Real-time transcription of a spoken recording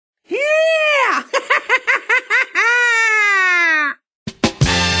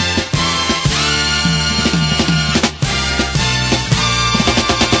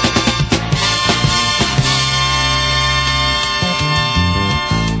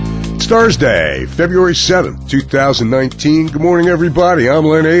Thursday, February 7th, 2019. Good morning, everybody. I'm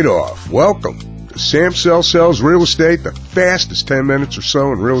Len Adolph. Welcome to Sam Cell Sells Real Estate, the fastest 10 minutes or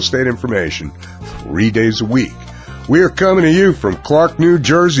so in real estate information, 3 days a week. We are coming to you from Clark, New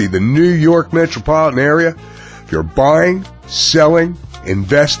Jersey, the New York metropolitan area. If you're buying, selling,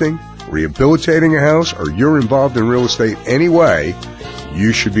 investing, rehabilitating a house, or you're involved in real estate anyway,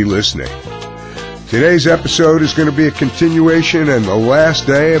 you should be listening. Today's episode is going to be a continuation and the last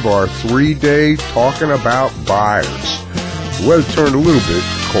day of our 3-day talking about buyers. The weather turned a little bit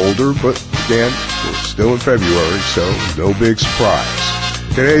colder, but again, we're still in February, so no big surprise.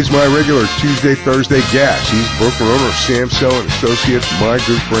 Today's my regular Tuesday, Thursday guest. He's broker owner of Sam Cell and Associates, my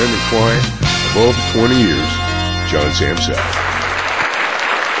good friend and client of over 20 years, John Samsell.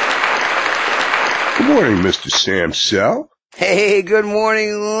 Good morning, Mr. Sam Cell. Hey, good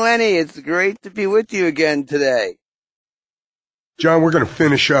morning, Lenny. It's great to be with you again today. John, we're going to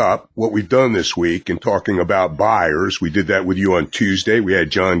finish up what we've done this week in talking about buyers. We did that with you on Tuesday. We had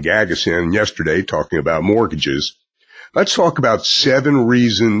John Gagos in yesterday talking about mortgages. Let's talk about 7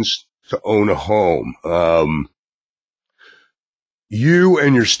 reasons to own a home. You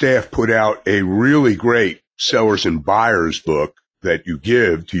and your staff put out a really great sellers and buyers book that you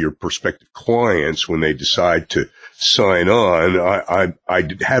give to your prospective clients when they decide to sign on. I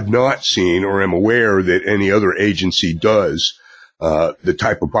have not seen or am aware that any other agency does the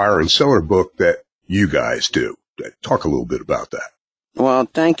type of buyer and seller book that you guys do. Talk a little bit about that. Well,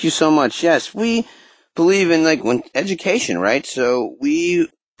 thank you so much. Yes, we believe in education, right? So we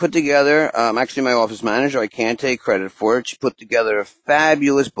put together, actually my office manager, I can't take credit for it. She put together a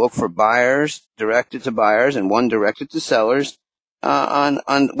fabulous book for buyers, directed to buyers, and one directed to sellers.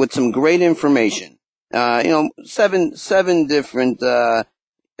 With some great information, 7 different,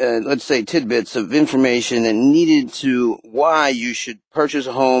 let's say tidbits of information that needed to why you should purchase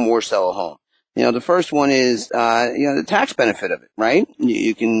a home or sell a home. The first one is, the tax benefit of it, right?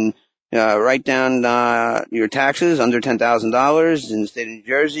 You can, write down, your taxes under $10,000 in the state of New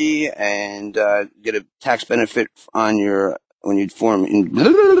Jersey and, get a tax benefit on when you're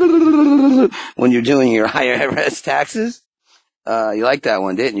doing your IRS taxes. You liked that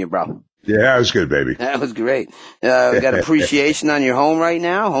one, didn't you, bro? Yeah, that was good, baby. That was great. We got appreciation on your home right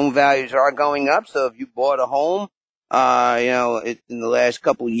now. Home values are going up. So if you bought a home, in the last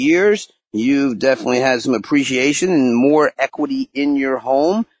couple of years, you've definitely had some appreciation and more equity in your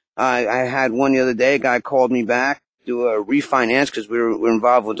home. I had one the other day. A guy called me back to do a refinance because we're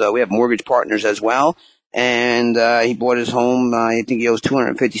involved with, we have mortgage partners as well. And, he bought his home. I think he owes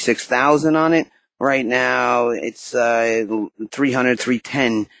 $256,000 on it. Right now, it's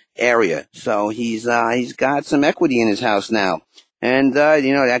 310 area. So he's got some equity in his house now. And,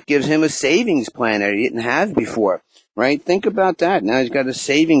 that gives him a savings plan that he didn't have before, right? Think about that. Now he's got a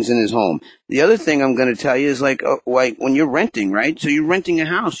savings in his home. The other thing I'm going to tell you is like when you're renting, right? So you're renting a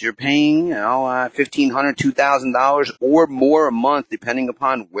house. You're paying, $1,500, $2,000 or more a month, depending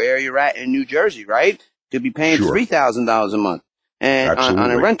upon where you're at in New Jersey, right? You could be paying $3,000 a month and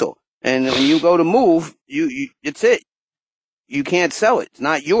on a rental. And when you go to move, it's it. You can't sell it. It's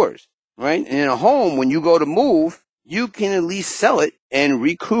not yours, right? And in a home, when you go to move, you can at least sell it and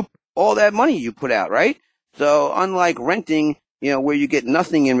recoup all that money you put out, right? So unlike renting, where you get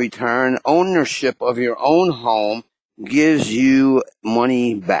nothing in return, ownership of your own home gives you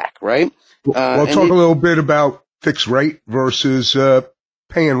money back, right? Well, talk a little bit about fixed rate versus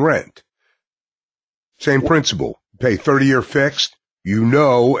paying rent. Same principle. Pay 30-year fixed. And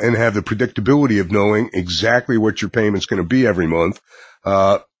have the predictability of knowing exactly what your payment's going to be every month.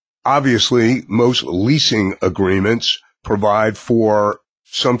 Obviously, most leasing agreements provide for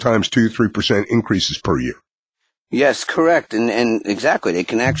sometimes 2-3% increases per year. Yes, correct. And exactly. They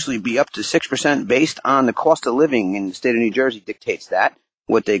can actually be up to 6% based on the cost of living in the state of New Jersey dictates that,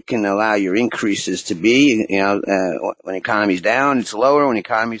 what they can allow your increases to be. When the economy's down, it's lower. When the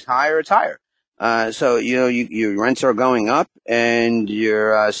economy's higher, it's higher. So, your rents are going up and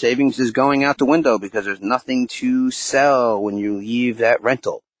your savings is going out the window because there's nothing to sell when you leave that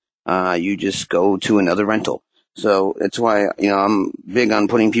rental. You just go to another rental. So that's why, I'm big on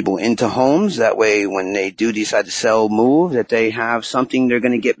putting people into homes. That way, when they do decide to sell, move, that they have something they're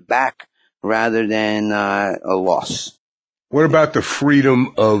going to get back rather than a loss. What about the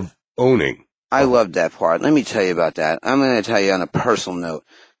freedom of owning? I love that part. Let me tell you about that. I'm going to tell you on a personal note.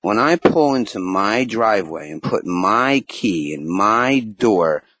 When I pull into my driveway and put my key in my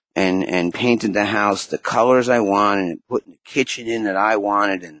door and painted the house the colors I wanted and put the kitchen in that I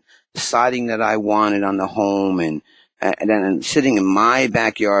wanted and the siding that I wanted on the home and then sitting in my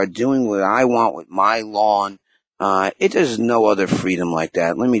backyard doing what I want with my lawn, There's no other freedom like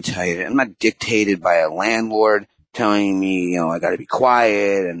that. Let me tell you, I'm not dictated by a landlord telling me, I got to be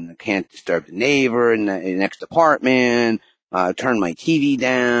quiet and I can't disturb the neighbor in the next apartment, turn my TV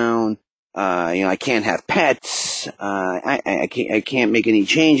down. I can't have pets. I can't make any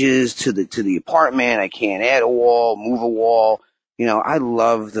changes to the apartment. I can't add a wall, move a wall. I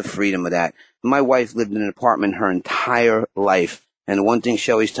love the freedom of that. My wife lived in an apartment her entire life. And one thing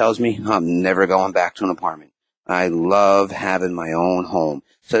she always tells me, I'm never going back to an apartment. I love having my own home.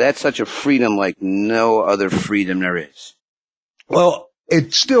 So that's such a freedom like no other freedom there is. Well,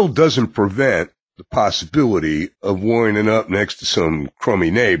 it still doesn't prevent the possibility of winding up next to some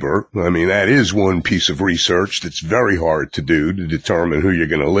crummy neighbor. I mean, that is one piece of research that's very hard to do to determine who you're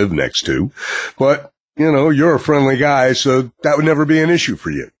going to live next to. But, you're a friendly guy, so that would never be an issue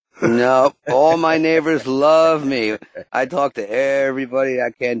for you. No, all my neighbors love me. I talk to everybody I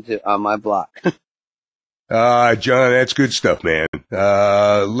can on my block. John, that's good stuff, man.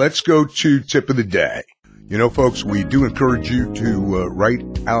 Let's go to tip of the day. Folks, we do encourage you to write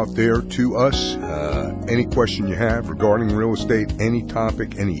out there to us any question you have regarding real estate, any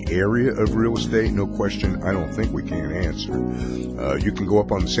topic, any area of real estate. No question I don't think we can answer. You can go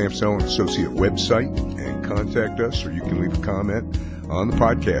up on the Sam Sell & Associate website and contact us, or you can leave a comment on the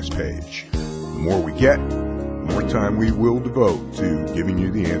podcast page. The more we get, the more time we will devote to giving you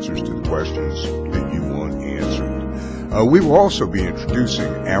the answers to the questions that you want answered. We will also be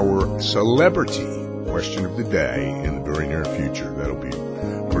introducing our celebrity question of the day in the very near future. That'll be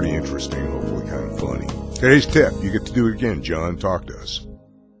pretty interesting, hopefully kind of funny. Today's tip, you get to do it again, John. Talk to us.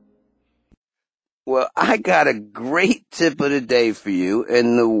 Well, I got a great tip of the day for you,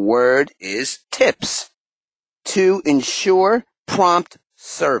 and the word is tips. To ensure prompt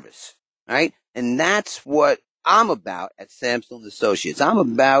service, right? And that's what I'm about at Sam Sell & Associates. I'm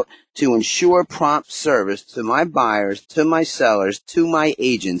about to ensure prompt service to my buyers, to my sellers, to my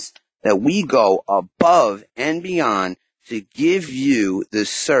agents, that we go above and beyond to give you the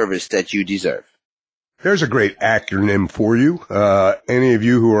service that you deserve. There's a great acronym for you. Any of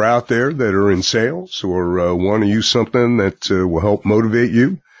you who are out there that are in sales or want to use something that will help motivate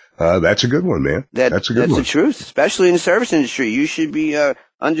you, that's a good one, man. That's a good one. That's the truth, especially in the service industry. You should be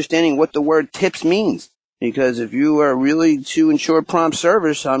understanding what the word tips means. Because if you are really to ensure prompt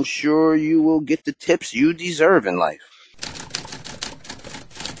service, I'm sure you will get the tips you deserve in life.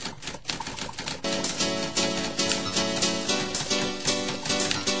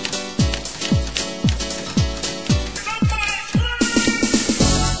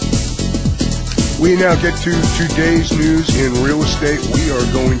 We now get to today's news in real estate. We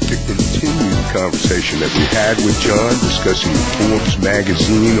are going to continue the conversation that we had with John discussing the Forbes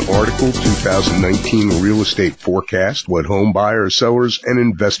magazine article, 2019 Real Estate Forecast, what home buyers, sellers, and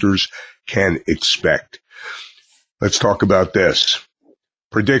investors can expect. Let's talk about this.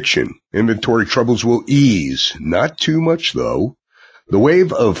 Prediction. Inventory troubles will ease. Not too much, though. The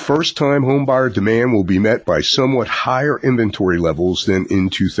wave of first-time homebuyer demand will be met by somewhat higher inventory levels than in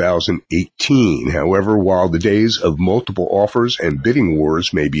 2018. However, while the days of multiple offers and bidding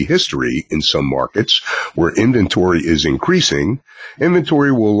wars may be history in some markets where inventory is increasing,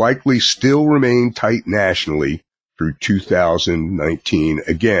 inventory will likely still remain tight nationally through 2019.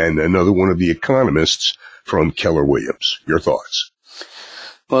 Again, another one of the economists from Keller Williams. Your thoughts?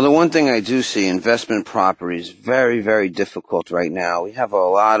 Well, the one thing I do see, investment property is very, very difficult right now. We have a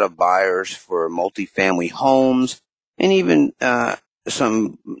lot of buyers for multifamily homes and even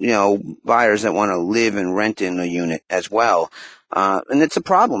some, buyers that want to live and rent in a unit as well. And it's a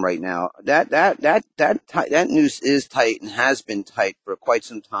problem right now. That news is tight and has been tight for quite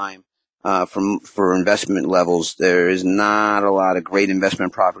some time. For investment levels, there is not a lot of great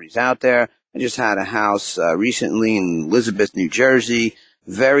investment properties out there. I just had a house recently in Elizabeth, New Jersey.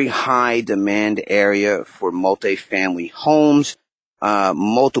 Very high demand area for multifamily homes,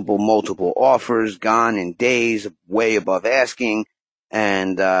 multiple offers, gone in days, way above asking,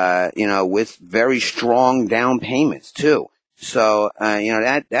 and, with very strong down payments too. So,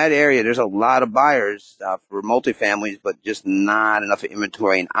 that area, there's a lot of buyers, for multifamilies, but just not enough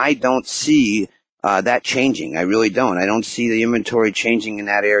inventory. And I don't see, that changing. I really don't. I don't see the inventory changing in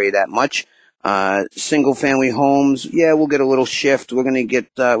that area that much. Single family homes, yeah, we'll get a little shift. We're going to get,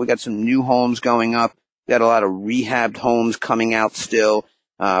 we got some new homes going up. We got a lot of rehabbed homes coming out still,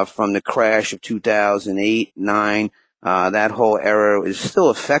 from the crash of 2008, 9. That whole era is still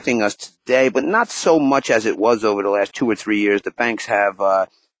affecting us today, but not so much as it was over the last 2 or 3 years. The banks have,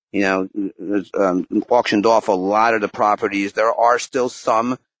 auctioned off a lot of the properties. There are still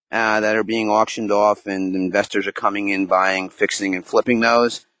some, that are being auctioned off, and investors are coming in, buying, fixing, and flipping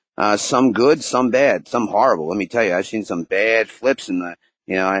those. Some good, some bad, some horrible. Let me tell you, I've seen some bad flips in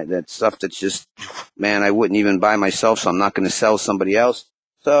that stuff that's just, man, I wouldn't even buy myself, so I'm not going to sell somebody else.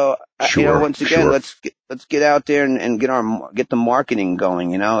 So, Sure, once again, sure. let's get out there and get the marketing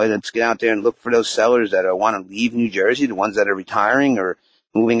going. Let's get out there and look for those sellers that want to leave New Jersey, the ones that are retiring or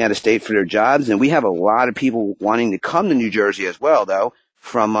moving out of state for their jobs. And we have a lot of people wanting to come to New Jersey as well, though,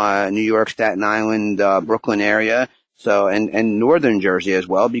 from New York, Staten Island, Brooklyn area. So, and northern Jersey as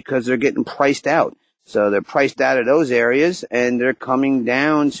well, because they're getting priced out. So they're priced out of those areas and they're coming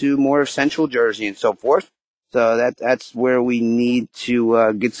down to more of central Jersey and so forth. So that's where we need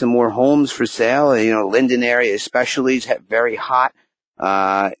to get some more homes for sale. Linden area especially is very hot.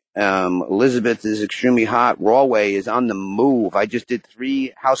 Elizabeth is extremely hot. Rahway is on the move. I just did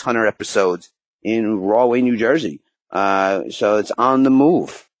 3 House Hunter episodes in Rahway, New Jersey. So it's on the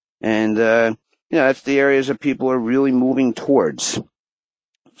move. And, that's the areas that people are really moving towards.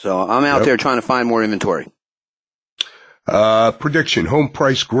 So I'm out Yep. there trying to find more inventory. Prediction, home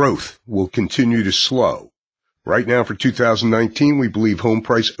price growth will continue to slow. Right now for 2019, we believe home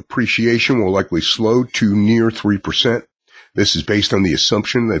price appreciation will likely slow to near 3%. This is based on the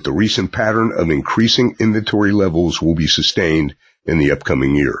assumption that the recent pattern of increasing inventory levels will be sustained in the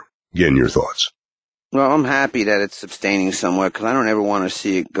upcoming year. Again, your thoughts. Well, I'm happy that it's sustaining somewhat because I don't ever want to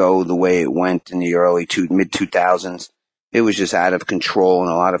see it go the way it went in the mid 2000s. It was just out of control,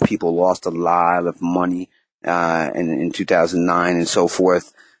 and a lot of people lost a lot of money in 2009 and so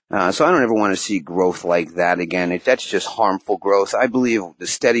forth. So I don't ever want to see growth like that again. That's just harmful growth. I believe the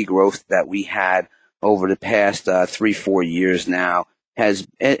steady growth that we had over the past 3-4 years now has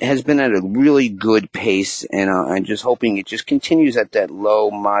been at a really good pace, and I'm just hoping it just continues at that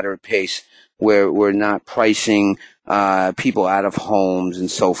low, moderate pace where we're not pricing people out of homes and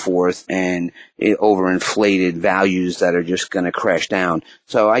so forth and overinflated values that are just going to crash down.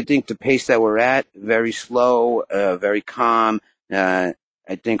 So I think the pace that we're at, very slow, very calm, I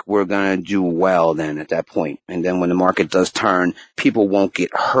think we're going to do well then at that point. And then when the market does turn, people won't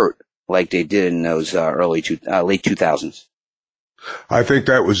get hurt like they did in those late 2000s. I think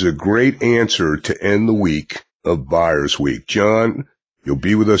that was a great answer to end the week of Buyers Week. John, you'll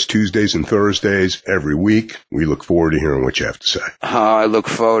be with us Tuesdays and Thursdays every week. We look forward to hearing what you have to say. I look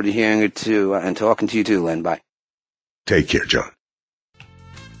forward to hearing it too and talking to you too, Len. Bye. Take care, John.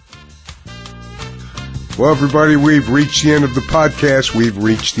 Well, everybody, we've reached the end of the podcast. We've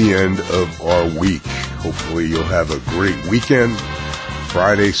reached the end of our week. Hopefully you'll have a great weekend.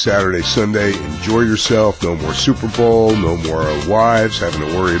 Friday, Saturday, Sunday, enjoy yourself. No more Super Bowl, no more wives having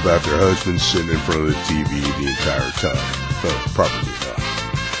to worry about their husbands sitting in front of the TV the entire time. Well, probably not.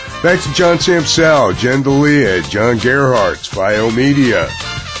 Thanks to John Samsel, Jen D'Elia, John Gerhardt, Spio Media.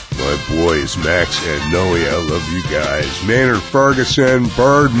 My boys, Max and Noe, I love you guys. Maynard Ferguson,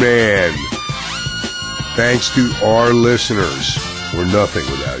 Birdman. Thanks to our listeners. We're nothing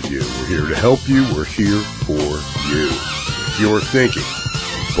without you. We're here to help you. We're here for you. If you're thinking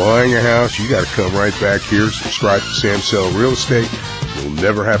of buying a house, you got to come right back here. Subscribe to Samsel Real Estate. You'll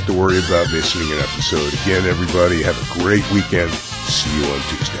never have to worry about missing an episode. Again, everybody, have a great weekend. See you on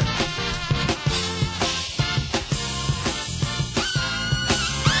Tuesday.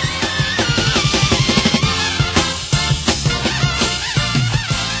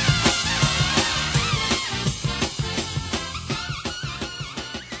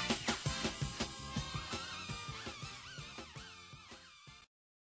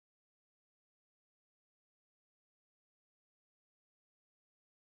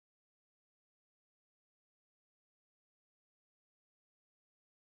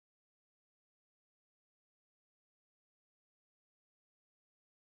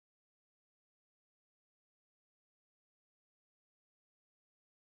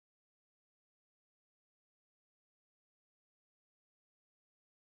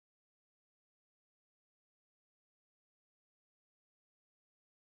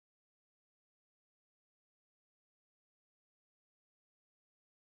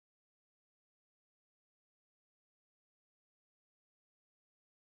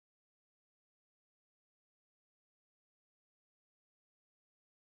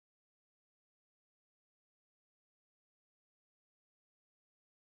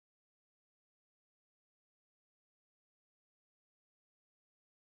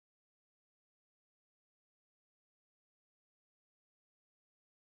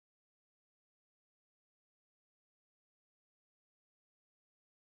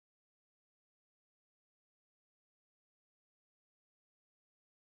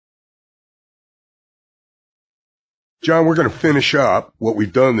 John, we're going to finish up what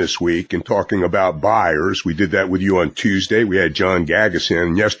we've done this week in talking about buyers. We did that with you on Tuesday. We had John Gagas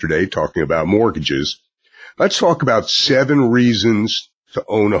in yesterday talking about mortgages. Let's talk about 7 reasons to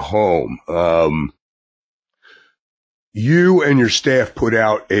own a home. You and your staff put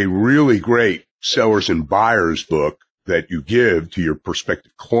out a really great sellers and buyers book that you give to your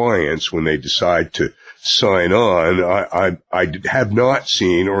prospective clients when they decide to sign on. I have not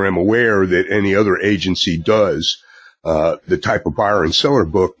seen or am aware that any other agency does the type of buyer and seller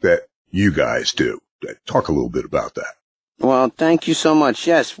book that you guys do. Talk a little bit about that. Well, thank you so much.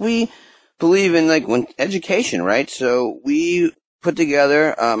 Yes, we believe in education, right? So we put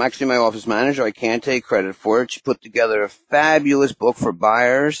together, actually my office manager, I can't take credit for it. She put together a fabulous book for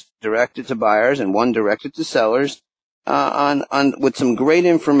buyers, directed to buyers, and one directed to sellers, with some great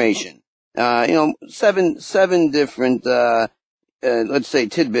information. 7 different, let's say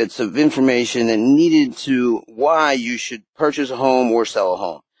tidbits of information that needed to why you should purchase a home or sell a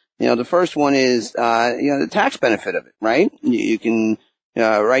home. The first one is, the tax benefit of it, right? You can,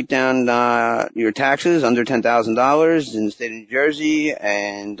 write down, your taxes under $10,000 in the state of New Jersey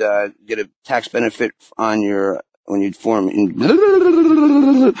and, get a tax benefit on when you're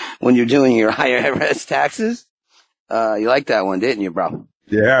doing your IRS taxes. You liked that one, didn't you, bro?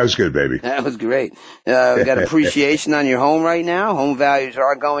 Yeah, that was good, baby. That was great. We got appreciation on your home right now. Home values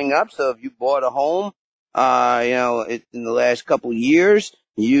are going up. So if you bought a home, in the last couple of years,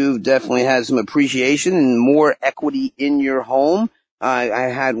 you've definitely had some appreciation and more equity in your home. I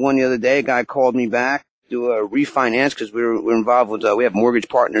had one the other day. A guy called me back to do a refinance because we're involved with, we have mortgage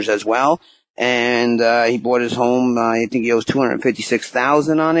partners as well. And, he bought his home. I think he owes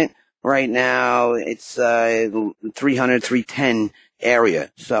 $256,000 on it. Right now, it's, 310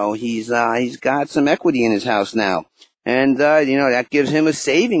 area. So he's got some equity in his house now. And, that gives him a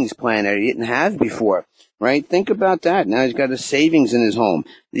savings plan that he didn't have before, right? Think about that. Now he's got a savings in his home.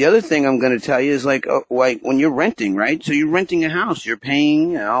 The other thing I'm going to tell you is like when you're renting, right? So you're renting a house, you're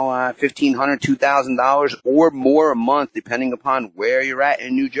paying, $1,500, $2,000 or more a month, depending upon where you're at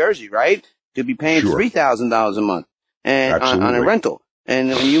in New Jersey, right? Could be paying Sure. $3,000 a month and on a rental. And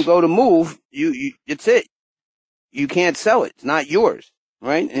when you go to move, it's it. You can't sell it. It's not yours,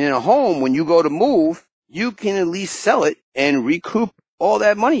 right? And in a home, when you go to move, you can at least sell it and recoup all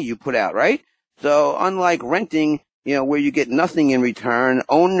that money you put out, right? So unlike renting, where you get nothing in return,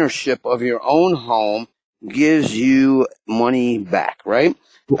 ownership of your own home gives you money back, right?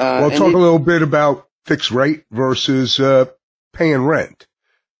 We'll talk a little bit about fixed rate versus paying rent.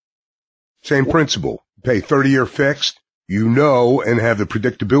 Same principle. Pay 30-year fixed. And have the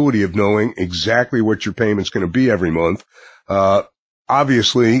predictability of knowing exactly what your payment's going to be every month.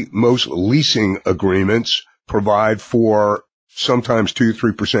 Obviously, most leasing agreements provide for sometimes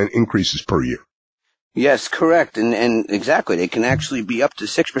 2-3% increases per year. Yes, correct. And exactly. They can actually be up to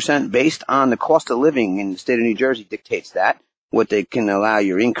 6% based on the cost of living in the state of New Jersey dictates that. What they can allow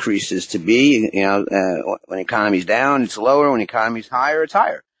your increases to be, when the economy's down, it's lower. When the economy's higher, it's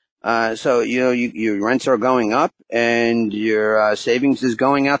higher. So, your rents are going up and your, savings is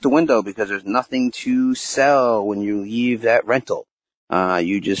going out the window because there's nothing to sell when you leave that rental.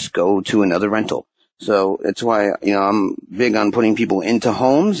 You just go to another rental. So that's why, I'm big on putting people into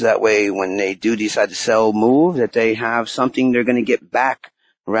homes. That way, when they do decide to sell, move, that they have something they're going to get back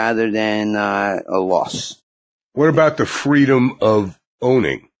rather than, a loss. What about the freedom of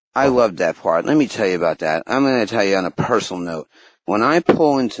owning? I love that part. Let me tell you about that. I'm going to tell you on a personal note. When I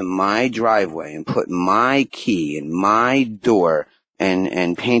pull into my driveway and put my key in my door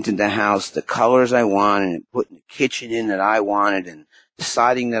and painted the house the colors I wanted and putting the kitchen in that I wanted and the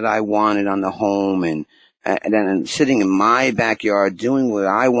siding that I wanted on the home and then sitting in my backyard doing what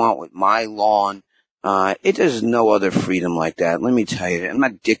I want with my lawn, there's no other freedom like that. Let me tell you, I'm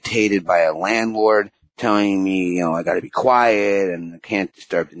not dictated by a landlord telling me, I got to be quiet and I can't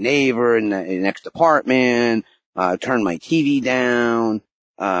disturb the neighbor in the next apartment. Turn my TV down.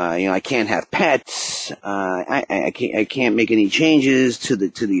 I can't have pets. I can't make any changes to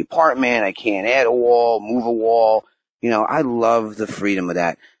the apartment. I can't add a wall, move a wall. I love the freedom of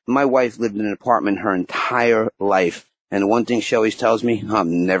that. My wife lived in an apartment her entire life. And the one thing she always tells me,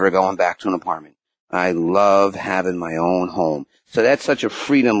 I'm never going back to an apartment. I love having my own home. So that's such a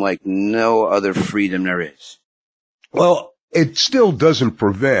freedom like no other freedom there is. Well, it still doesn't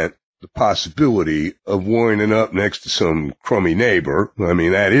prevent the possibility of winding up next to some crummy neighbor. I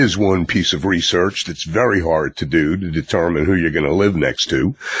mean, that is one piece of research that's very hard to do to determine who you're going to live next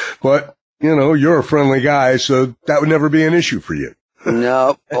to. But, you're a friendly guy, so that would never be an issue for you.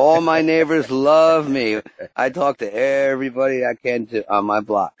 No, all my neighbors love me. I talk to everybody I can on my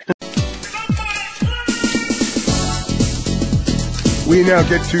block. We now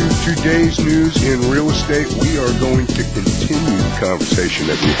get to today's news in real estate. We are going to continue the conversation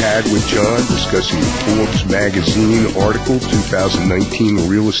that we had with John discussing the Forbes magazine article, 2019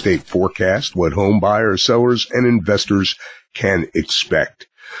 Real Estate Forecast, what home buyers, sellers, and investors can expect.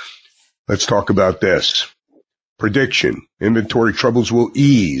 Let's talk about this. Prediction. Inventory troubles will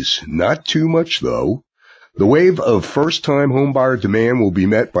ease. Not too much, though. The wave of first-time homebuyer demand will be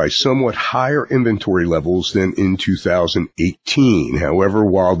met by somewhat higher inventory levels than in 2018. However,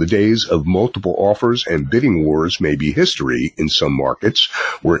 while the days of multiple offers and bidding wars may be history in some markets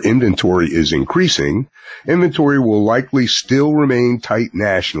where inventory is increasing, inventory will likely still remain tight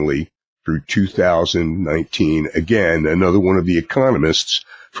nationally through 2019. Again, another one of the economists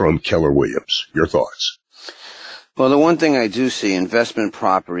from Keller Williams. Your thoughts? Well, the one thing I do see, investment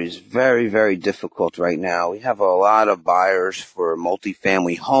properties, very, very difficult right now. We have a lot of buyers for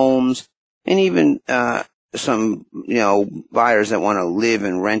multifamily homes and even some, buyers that want to live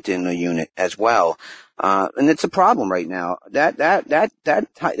and rent in a unit as well. And it's a problem right now.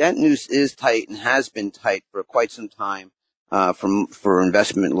 That news is tight and has been tight for quite some time. For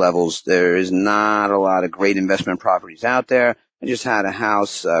investment levels, there is not a lot of great investment properties out there. I just had a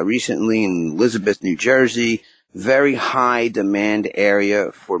house recently in Elizabeth, New Jersey. Very high demand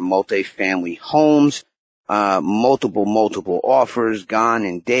area for multifamily homes. Multiple offers, gone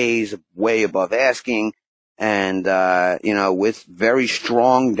in days, way above asking, and with very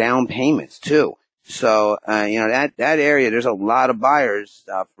strong down payments too. So that area, there's a lot of buyers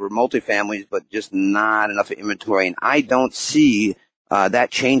for multifamilies, but just not enough inventory. And I don't see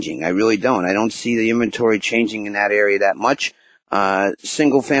that changing. I really don't. I don't see the inventory changing in that area that much.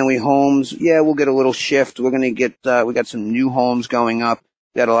 Single family homes, we'll get a little shift. We're going to get, we got some new homes going up.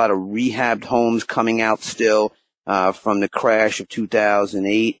 We got a lot of rehabbed homes coming out still, from the crash of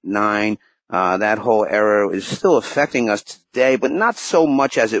 2008, 9. That whole era is still affecting us today, but not so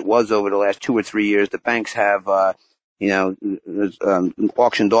much as it was over the last 2 or 3 years. The banks have,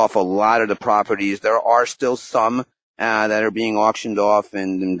 auctioned off a lot of the properties. There are still some, that are being auctioned off,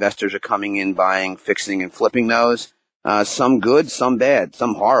 and investors are coming in, buying, fixing, and flipping those. Some good, some bad,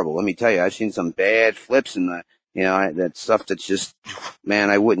 some horrible. Let me tell you, I've seen some bad flips in that stuff that's just,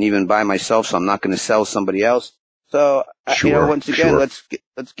 man, I wouldn't even buy myself, so I'm not going to sell somebody else. So, once again, let's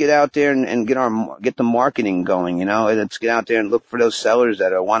get out there and get the marketing going, let's get out there and look for those sellers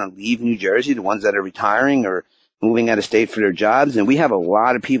that want to leave New Jersey, the ones that are retiring or moving out of state for their jobs. And we have a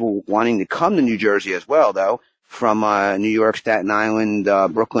lot of people wanting to come to New Jersey as well, though, from, New York, Staten Island,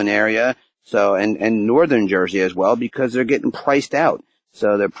 Brooklyn area. So, and northern Jersey as well, because they're getting priced out.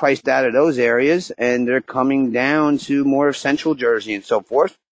 So they're priced out of those areas and they're coming down to more of central Jersey and so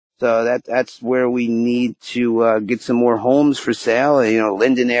forth. So that's where we need to, get some more homes for sale.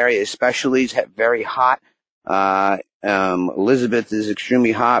 Linden area especially is very hot. Elizabeth is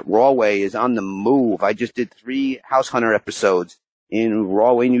extremely hot. Rahway is on the move. I just did 3 House Hunter episodes in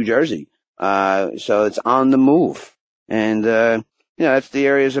Rahway, New Jersey. So it's on the move. And, that's the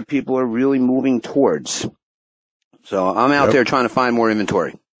areas that people are really moving towards. So I'm out there trying to find more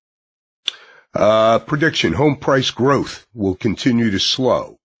inventory. Prediction, home price growth will continue to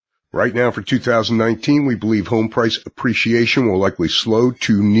slow. Right now for 2019, we believe home price appreciation will likely slow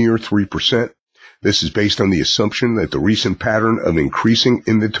to near 3%. This is based on the assumption that the recent pattern of increasing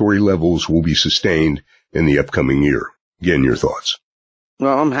inventory levels will be sustained in the upcoming year. Again, your thoughts.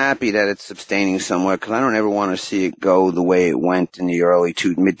 Well, I'm happy that it's sustaining somewhat, because I don't ever want to see it go the way it went in the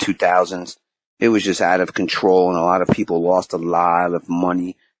mid-2000s. It was just out of control, and a lot of people lost a lot of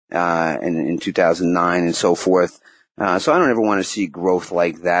money in 2009 and so forth. So I don't ever want to see growth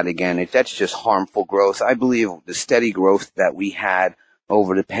like that again. That's just harmful growth. I believe the steady growth that we had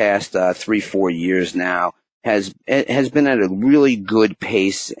over the past 3-4 years now has been at a really good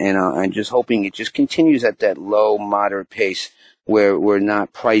pace, and I'm just hoping it just continues at that low, moderate pace, where we're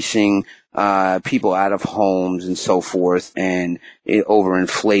not pricing people out of homes and so forth, and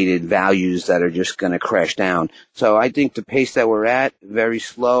overinflated values that are just going to crash down. So I think the pace that we're at, very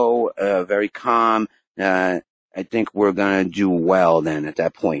slow, very calm, I think we're going to do well then at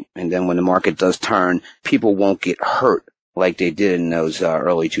that point. And then when the market does turn, people won't get hurt like they did in those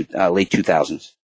late 2000s.